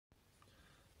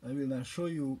I will now show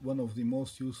you one of the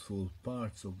most useful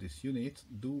parts of this unit,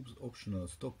 Doobb's optional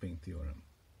stopping theorem.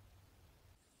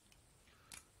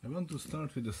 I want to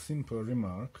start with a simple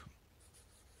remark,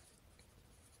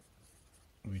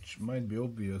 which might be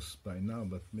obvious by now,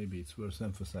 but maybe it's worth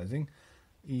emphasizing.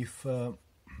 If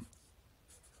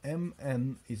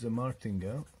Mn is a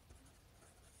martingale,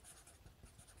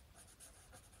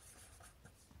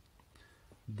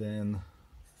 then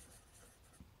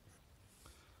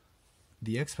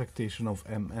the expectation of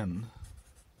Mn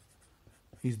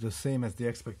is the same as the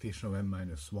expectation of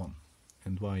m-1.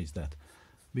 And why is that?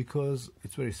 Because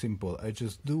it's very simple. I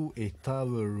just do a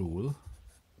tower rule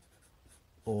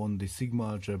on the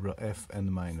sigma algebra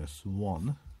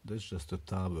Fn-1. That's just a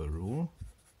tower rule.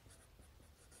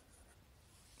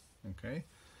 Okay.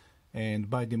 And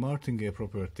by the Martingale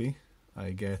property,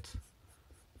 I get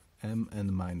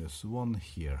Mn-1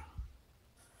 here.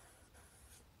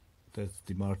 That's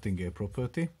the Martingale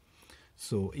property.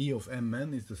 So E of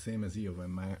Mn is the same as E of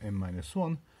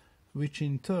m-1, which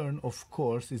in turn, of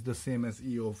course, is the same as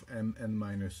E of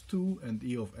Mn-2 and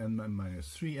E of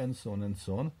Mn-3, and so on and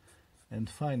so on. And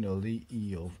finally,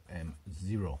 E of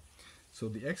m0. So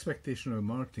the expectation of a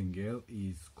martingale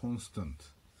is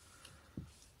constant.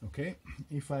 Okay,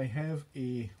 if I have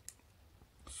a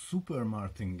super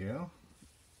martingale,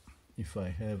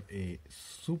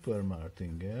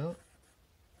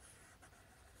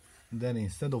 then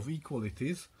instead of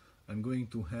equalities, I'm going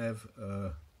to have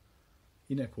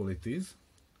inequalities,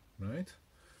 right?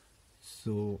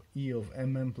 So E of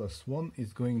Mn plus 1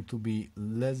 is going to be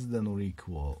less than or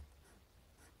equal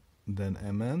than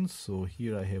Mn. So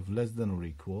here I have less than or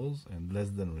equals and less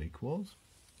than or equals,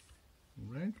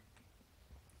 right?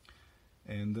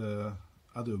 And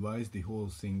otherwise the whole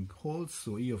thing holds.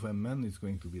 So E of Mn is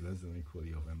going to be less than or equal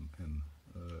E of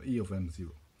E of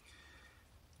m0.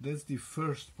 That's the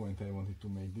first point I wanted to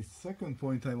make. The second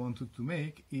point I wanted to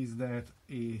make is that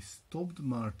a stopped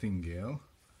martingale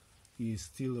is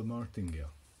still a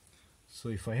martingale. So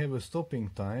if I have a stopping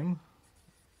time,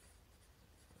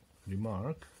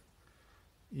 remark,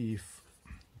 if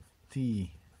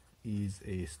t is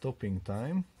a stopping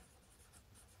time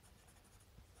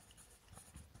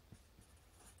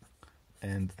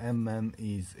and Mn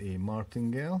is a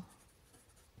martingale,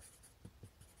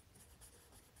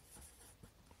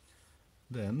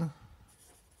 then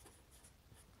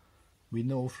we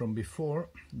know from before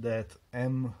that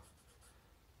M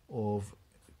of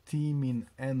t min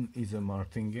n is a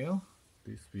martingale.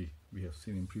 This we have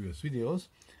seen in previous videos.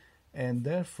 And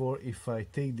therefore, if I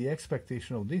take the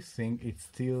expectation of this thing, it's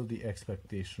still the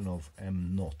expectation of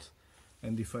m naught.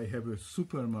 And if I have a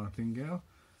super martingale,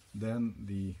 then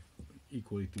the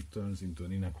equality turns into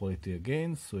an inequality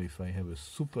again. So if I have a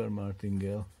super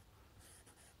martingale,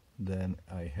 then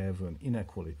I have an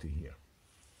inequality here.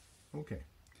 Okay.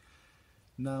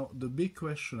 Now the big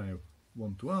question I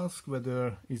want to ask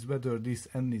is whether this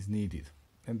n is needed.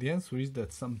 And the answer is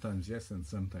that sometimes yes and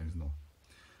sometimes no.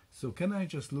 So can I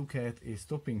just look at a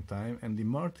stopping time and the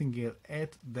martingale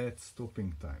at that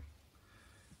stopping time?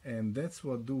 And that's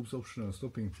what Doobb's optional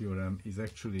stopping theorem is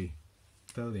actually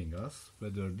telling us,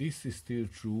 whether this is still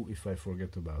true if I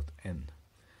forget about n.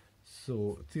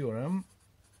 So theorem,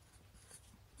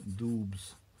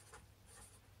 Doobb's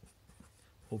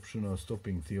optional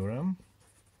stopping theorem,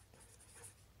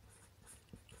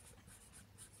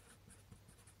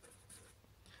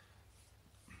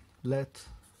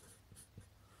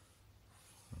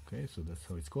 okay, so that's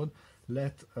how it's called,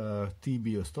 let t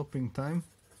be a stopping time,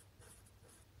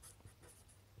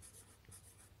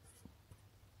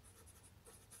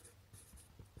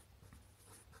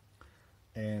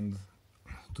 and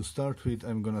to start with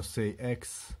I'm gonna say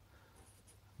x,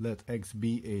 let x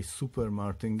be a super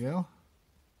martingale,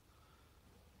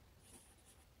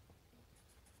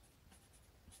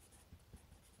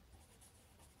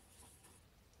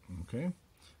 okay,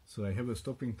 so I have a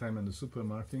stopping time and a super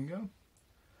martingale,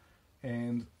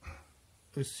 and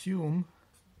assume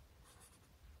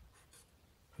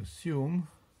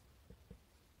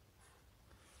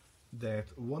that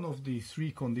one of the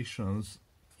three conditions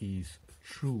is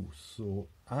true. So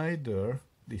either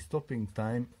the stopping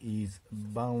time is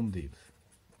bounded,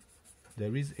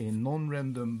 there is a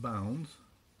non-random bound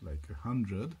like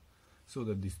 100, so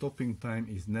that the stopping time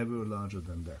is never larger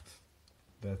than that.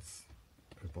 That's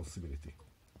a possibility.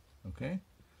 Okay,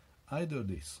 either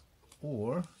this,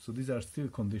 or, so these are still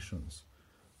conditions,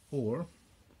 or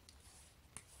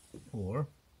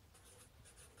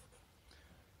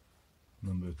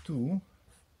number 2,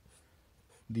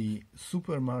 the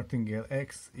super martingale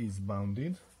x is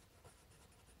bounded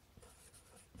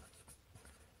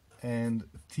and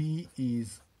t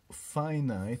is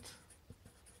finite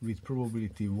with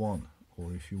probability 1,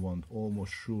 or if you want,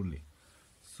 almost surely.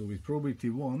 So with probability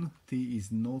 1, t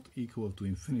is not equal to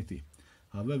infinity.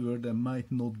 However, there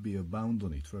might not be a bound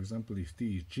on it. For example, if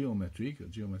t is geometric, a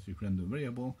geometric random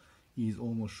variable, is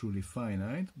almost surely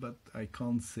finite, but I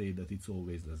can't say that it's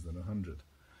always less than 100.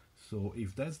 So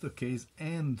if that's the case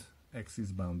and x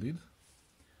is bounded,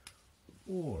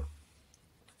 or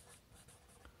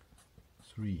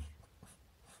 3,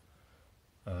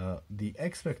 the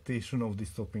expectation of the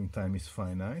stopping time is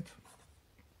finite,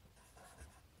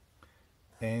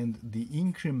 and the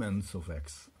increments of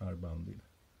x are bounded.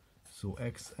 So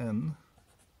xn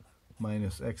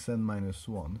minus xn minus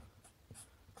 1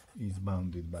 is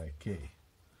bounded by k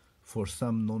for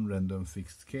some non-random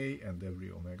fixed k and every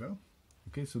omega.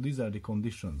 Okay, so these are the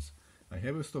conditions. I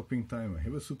have a stopping time, I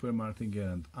have a super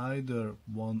martingale, and either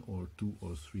 1 or 2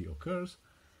 or 3 occurs,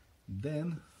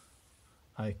 then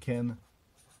I can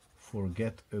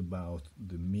forget about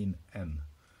the min n.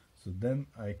 So then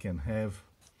I can have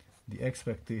the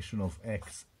expectation of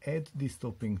x at the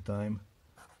stopping time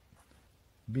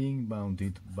being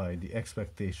bounded by the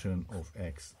expectation of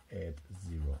x at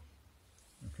 0.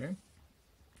 Okay,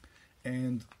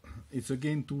 and it's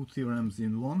again two theorems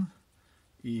in one.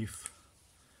 If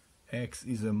x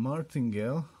is a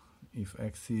martingale, if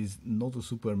x is not a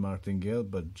super martingale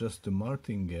but just a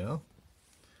martingale,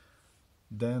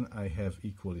 then I have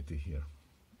equality here.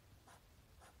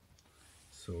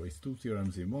 So it's two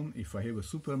theorems in one. If I have a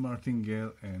super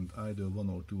martingale and either 1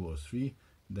 or 2 or 3,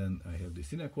 then I have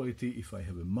this inequality. If I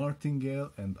have a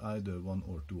martingale and either 1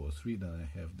 or 2 or 3, then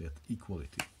I have that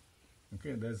equality.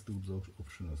 Okay, that's the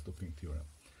optional stopping theorem.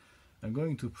 I'm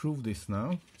going to prove this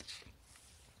now.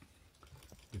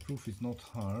 The proof is not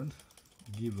hard,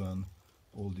 given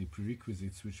all the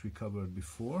prerequisites which we covered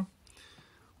before.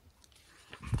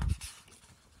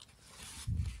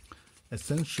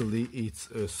 Essentially, it's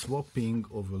a swapping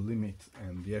of a limit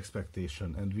and the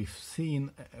expectation, and we've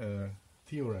seen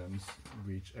theorems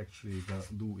which actually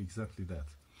do exactly that.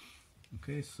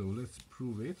 Okay, so let's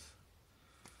prove it.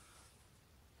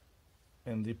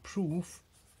 And the proof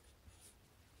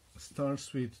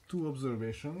starts with two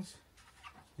observations.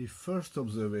 The first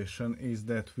observation is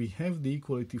that we have the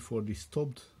equality for the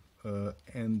stopped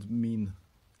and min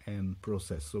n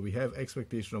process. So we have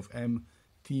expectation of m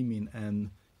t min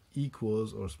n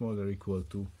equals or smaller or equal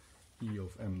to e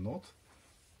of m naught.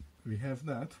 We have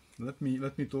that. Let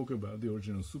me talk about the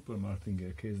original super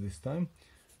martingale case this time.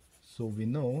 So we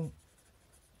know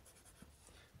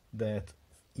that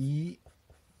e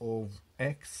of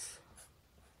x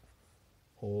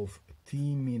of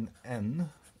t min n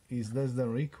is less than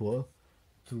or equal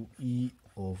to e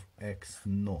of x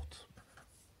naught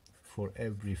for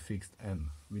every fixed n.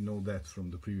 We know that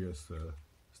from the previous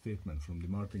statement, from the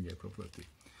martingale property,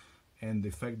 and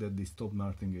the fact that the stopped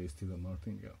martingale is still a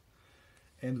martingale.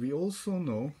 And we also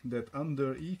know that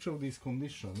under each of these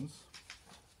conditions,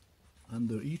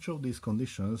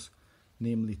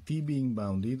 namely t being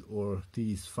bounded or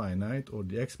t is finite or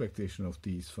the expectation of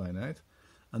t is finite,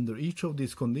 under each of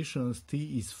these conditions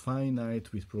t is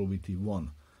finite with probability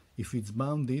 1. If it's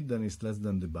bounded, then it's less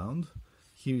than the bound.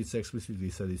 Here it's explicitly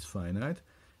said it's finite.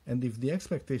 And if the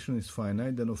expectation is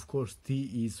finite, then of course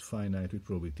t is finite with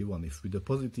probability 1. If with a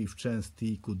positive chance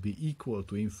t could be equal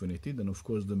to infinity, then of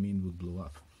course the mean would blow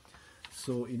up.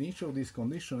 So in each of these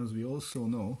conditions we also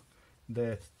know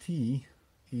that t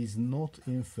is not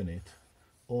infinite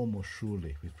almost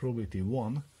surely. With probability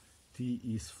 1, t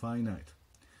is finite.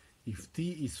 If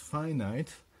t is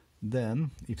finite,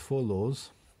 then it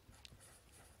follows,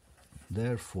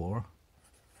 therefore,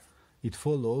 it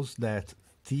follows that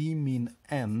t min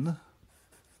n,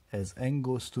 as n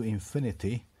goes to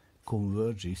infinity,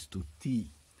 converges to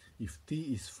t. If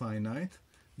t is finite,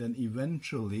 then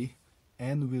eventually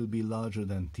n will be larger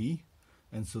than t,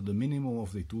 and so the minimum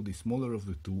of the two, the smaller of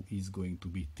the two, is going to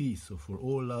be t. So for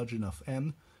all large enough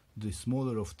n, the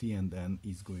smaller of t and n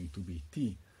is going to be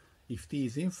t. If t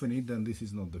is infinite, then this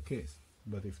is not the case.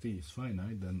 But if t is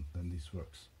finite, then this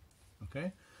works.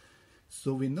 Okay?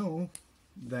 So we know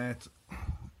that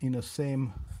in the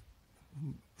same,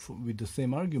 with the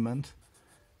same argument,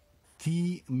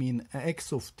 t min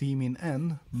x of t min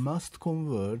n must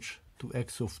converge to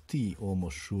x of t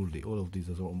almost surely. All of these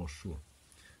are almost sure.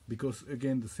 Because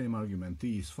again, the same argument,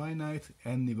 t is finite,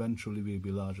 n eventually will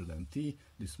be larger than t,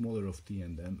 the smaller of t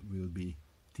and n will be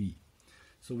t.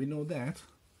 So we know that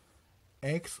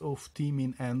x of t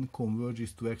min n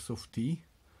converges to x of t.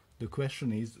 The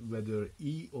question is whether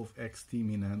e of x t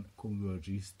min n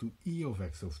converges to e of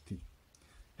x of t.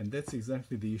 And that's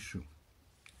exactly the issue,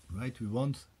 right? We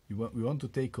want we want to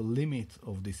take a limit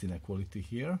of this inequality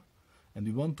here, and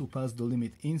we want to pass the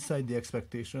limit inside the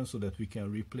expectation so that we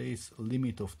can replace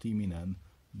limit of t min n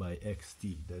by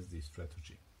xt. That's the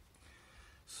strategy.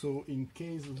 So in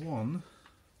case 1,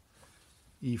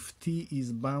 if t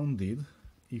is bounded,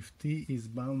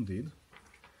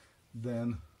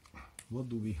 then what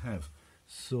do we have?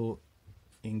 So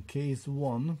in case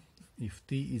 1, if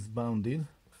t is bounded,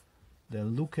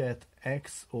 then look at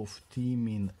x of t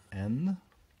min n,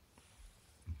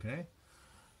 okay?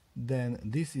 Then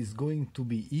this is going to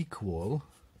be equal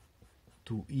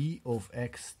to e of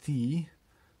xt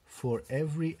for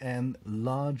every n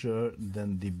larger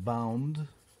than the bound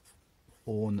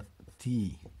on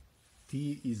t.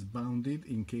 T is bounded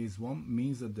in case 1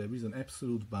 means that there is an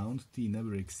absolute bound. T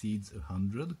never exceeds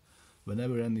 100.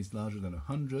 Whenever n is larger than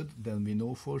 100, then we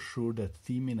know for sure that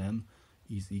t min n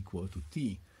is equal to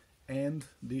t. And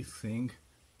this thing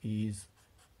is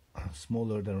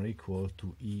smaller than or equal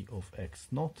to e of x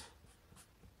naught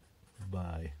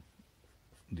by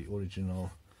the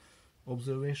original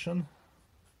observation.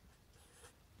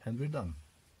 And we're done.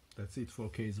 That's it for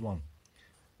case 1.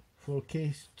 For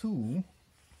case 2,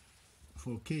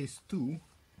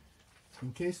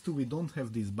 in case 2 we don't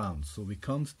have these bounds, so we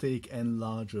can't take n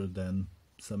larger than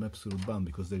some absolute bound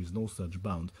because there is no such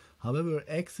bound. However,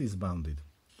 x is bounded.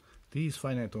 T is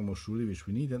finite almost surely, which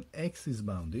we need, and x is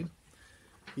bounded.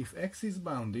 If x is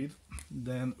bounded,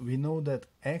 then we know that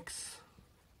x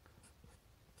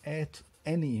at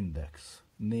any index,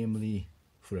 namely,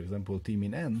 for example, t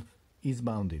min n, is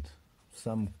bounded.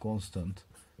 Some constant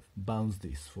bounds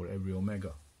this for every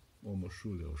omega, almost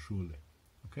surely or surely.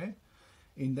 Okay?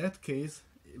 In that case,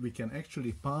 we can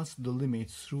actually pass the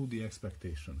limits through the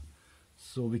expectation.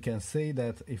 So we can say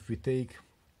that if we take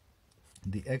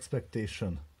the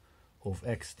expectation of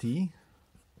xt,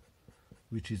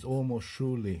 which is almost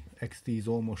surely, xt is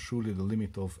almost surely the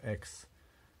limit of x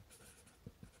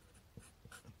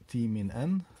t min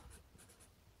n,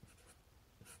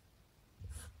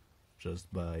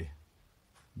 just by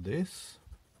this,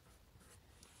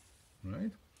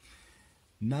 right?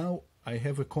 Now I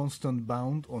have a constant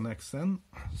bound on xn,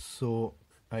 so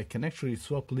I can actually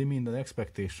swap limit and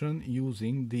expectation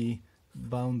using the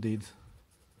bounded,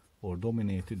 or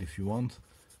dominated if you want,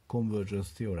 convergence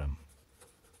theorem.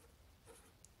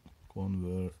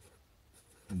 Convergence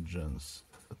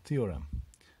theorem.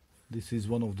 This is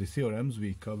one of the theorems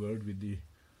we covered with the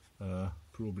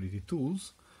probability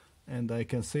tools, and I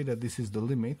can say that this is the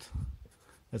limit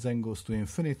as n goes to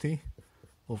infinity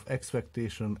of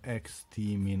expectation xt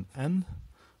min n.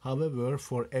 However,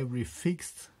 for every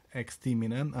fixed xt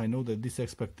min n, I know that this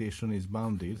expectation is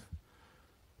bounded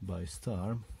by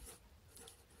star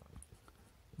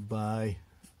by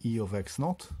e of x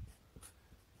naught,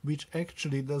 which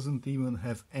actually doesn't even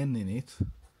have n in it.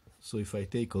 So if I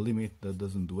take a limit, that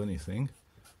doesn't do anything,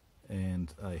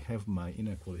 and I have my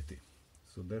inequality.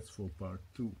 So that's for part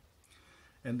 2.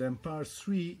 And then part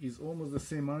 3 is almost the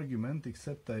same argument,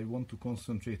 except I want to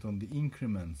concentrate on the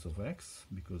increments of x,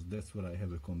 because that's what I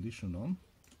have a condition on.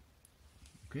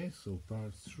 Okay, so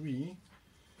part 3,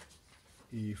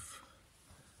 if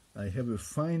I have a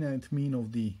finite mean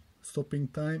of the stopping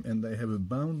time and I have a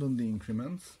bound on the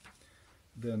increments,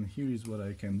 then here is what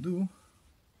I can do.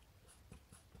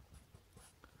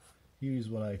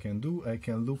 I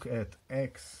can look at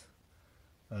x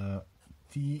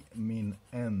t min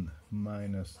n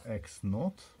minus x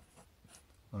naught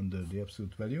under the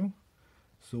absolute value.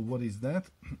 So what is that?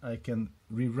 I can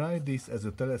rewrite this as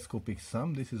a telescopic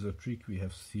sum. This is a trick we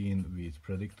have seen with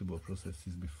predictable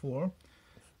processes before.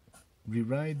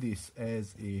 Rewrite this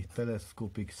as a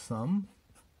telescopic sum.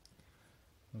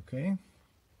 Okay?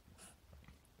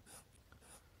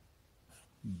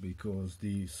 Because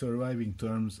the surviving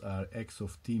terms are x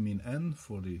of t min n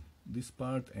for this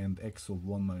part and x of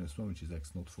 1 minus 1, which is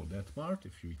x naught for that part,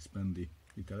 if you expand the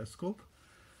telescope.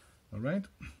 Alright,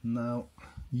 now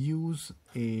use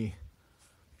a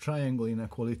triangle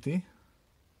inequality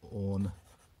on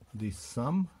this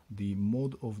sum. The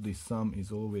mod of this sum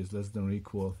is always less than or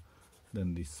equal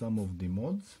than the sum of the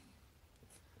mods,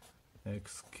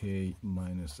 xk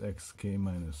minus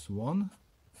 1.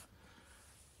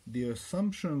 The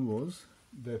assumption was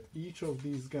that each of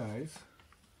these guys,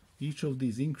 each of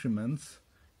these increments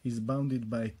is bounded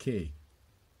by k.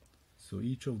 So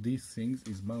each of these things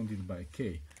is bounded by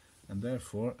k. And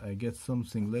therefore I get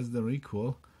something less than or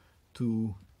equal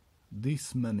to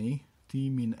this many, t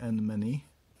min n many,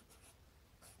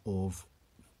 of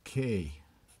k.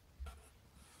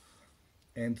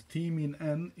 And t min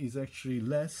n is actually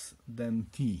less than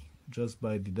t, just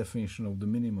by the definition of the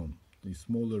minimum. The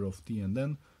smaller of t and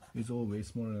n, is always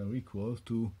smaller or equal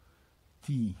to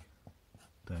t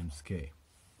times k.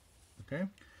 Okay,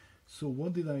 so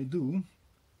what did I do?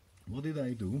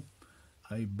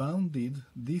 I bounded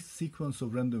this sequence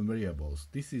of random variables.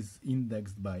 This is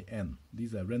indexed by n.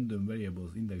 These are random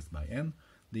variables indexed by n.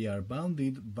 They are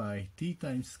bounded by t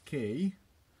times k,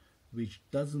 which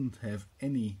doesn't have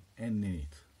any n in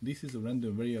it. This is a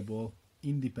random variable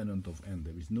independent of n.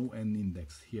 There is no n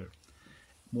index here.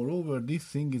 Moreover, this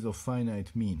thing is of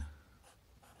finite mean.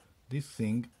 This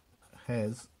thing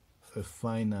has a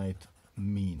finite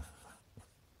mean.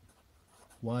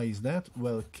 Why is that?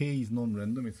 Well, k is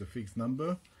non-random, it's a fixed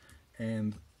number,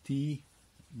 and t,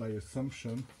 by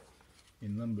assumption,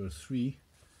 in number 3,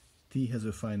 t has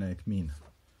a finite mean.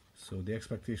 So the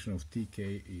expectation of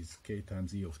tk is k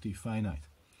times e of t finite.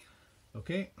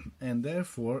 Okay, and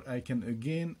therefore I can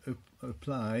again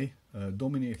apply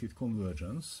dominated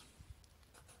convergence.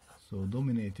 So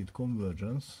dominated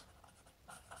convergence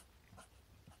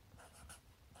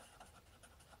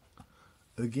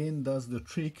again does the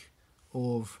trick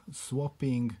of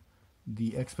swapping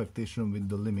the expectation with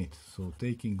the limit. So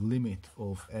taking limit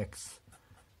of x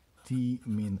t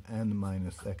min n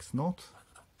minus x naught,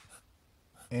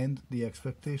 and the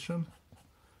expectation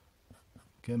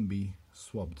can be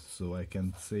swapped. So I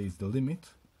can say it's the limit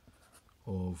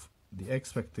of the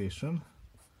expectation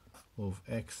of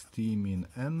x t min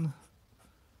n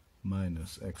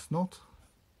minus x naught,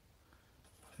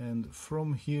 and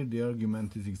from here the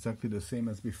argument is exactly the same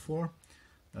as before.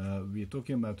 We are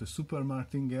talking about a super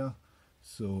martingale,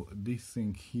 so this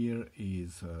thing here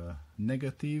is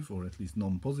negative, or at least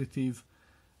non-positive.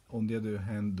 On the other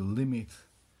hand, the limit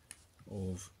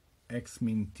of x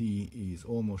min t is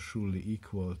almost surely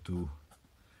equal to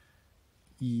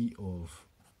e of,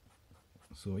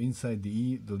 so inside the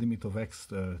e, the limit of x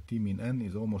t min n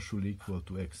is almost surely equal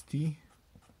to xt.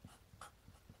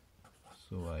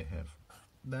 So I have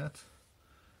that.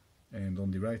 And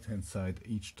on the right hand side,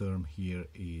 each term here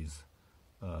is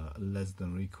less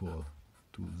than or equal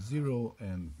to 0,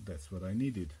 and that's what I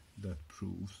needed. That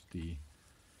proves the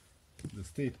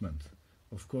statement.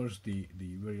 Of course, the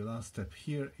very last step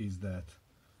here is that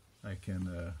I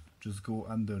can just go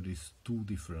under this 2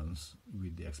 difference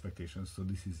with the expectations. So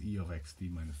this is e of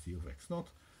xt minus e of x naught,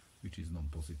 which is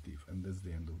non-positive, and that's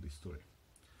the end of the story.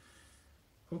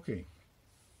 Okay.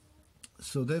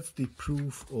 So that's the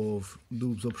proof of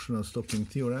Doobb's optional stopping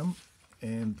theorem,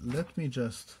 and let me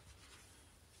just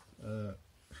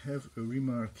have a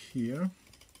remark here.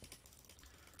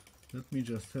 Let me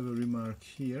just have a remark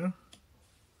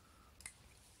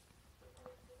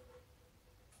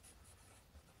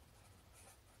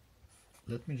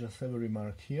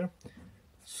here.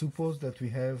 Suppose that we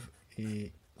have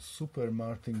a super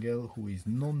martingale who is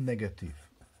non-negative.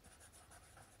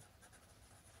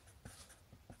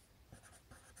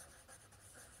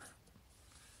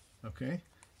 Okay,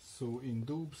 so in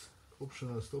Doobb's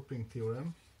optional stopping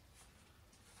theorem,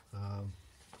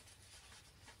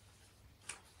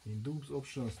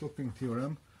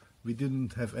 we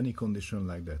didn't have any condition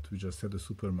like that. We just had a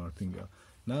super martingale.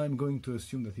 Now I'm going to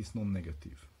assume that it's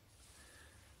non-negative,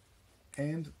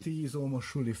 and t is almost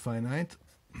surely finite,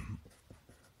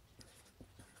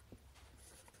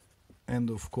 and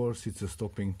of course it's a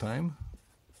stopping time.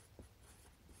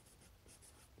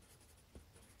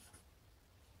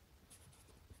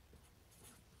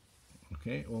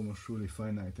 Okay, almost surely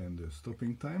finite and the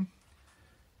stopping time.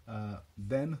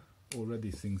 Then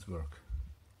already things work.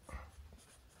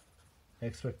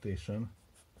 Expectation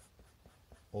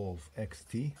of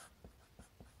xt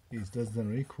is less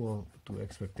than or equal to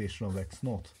expectation of x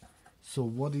naught. So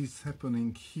what is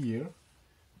happening here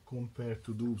compared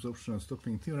to Doobb's optional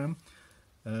stopping theorem?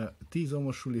 T is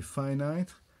almost surely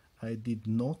finite. I did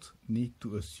not need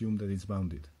to assume that it's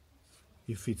bounded.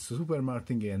 If it's super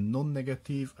martingale and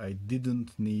non-negative, I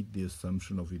didn't need the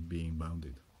assumption of it being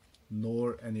bounded,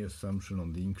 nor any assumption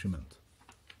on the increment.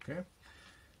 Okay,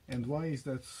 and why is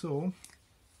that so?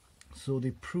 So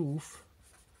the proof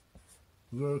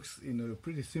works in a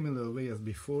pretty similar way as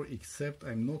before, except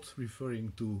I'm not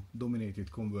referring to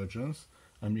dominated convergence,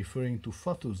 I'm referring to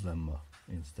Fato's lemma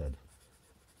instead.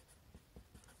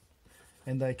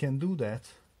 And I can do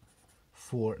that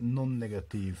for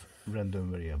non-negative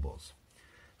random variables.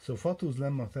 So Fato's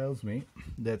lemma tells me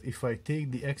that if I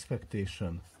take the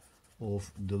expectation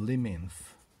of the limit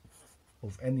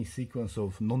of any sequence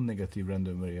of non-negative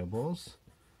random variables,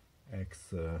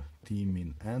 x t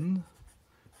min n,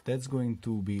 that's going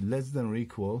to be less than or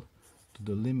equal to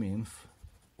the limit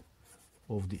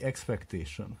of the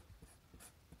expectation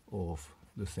of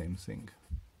the same thing.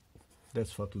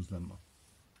 That's Fato's lemma.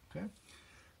 Okay.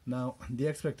 Now the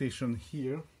expectation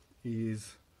here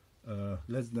is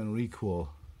less than or equal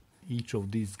each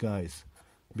of these guys,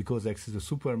 because x is a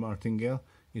super martingale,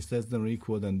 is less than or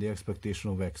equal than the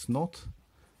expectation of x naught.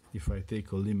 If I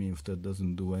take a limit, that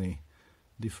doesn't do any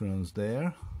difference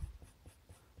there.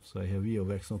 So I have e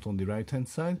of x naught on the right hand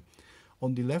side.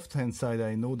 On the left hand side,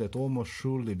 I know that almost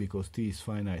surely, because t is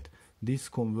finite, this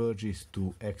converges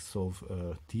to x of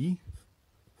t.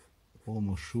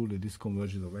 Almost surely this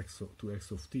converges of to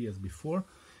x of t as before.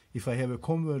 If I have a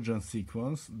convergence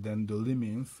sequence, then the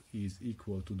limit is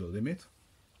equal to the limit.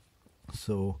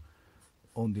 So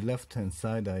on the left hand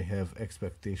side, I have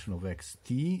expectation of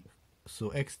xt. So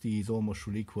xt is almost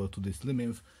sure equal to this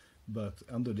limit, but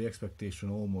under the expectation,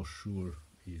 almost sure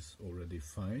is already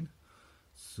fine.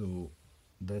 So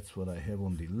that's what I have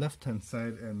on the left hand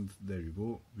side, and there you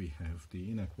go, we have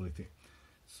the inequality.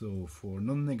 So for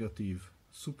non-negative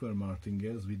super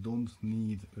martingales, we don't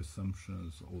need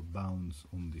assumptions or bounds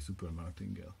on the super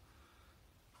martingale.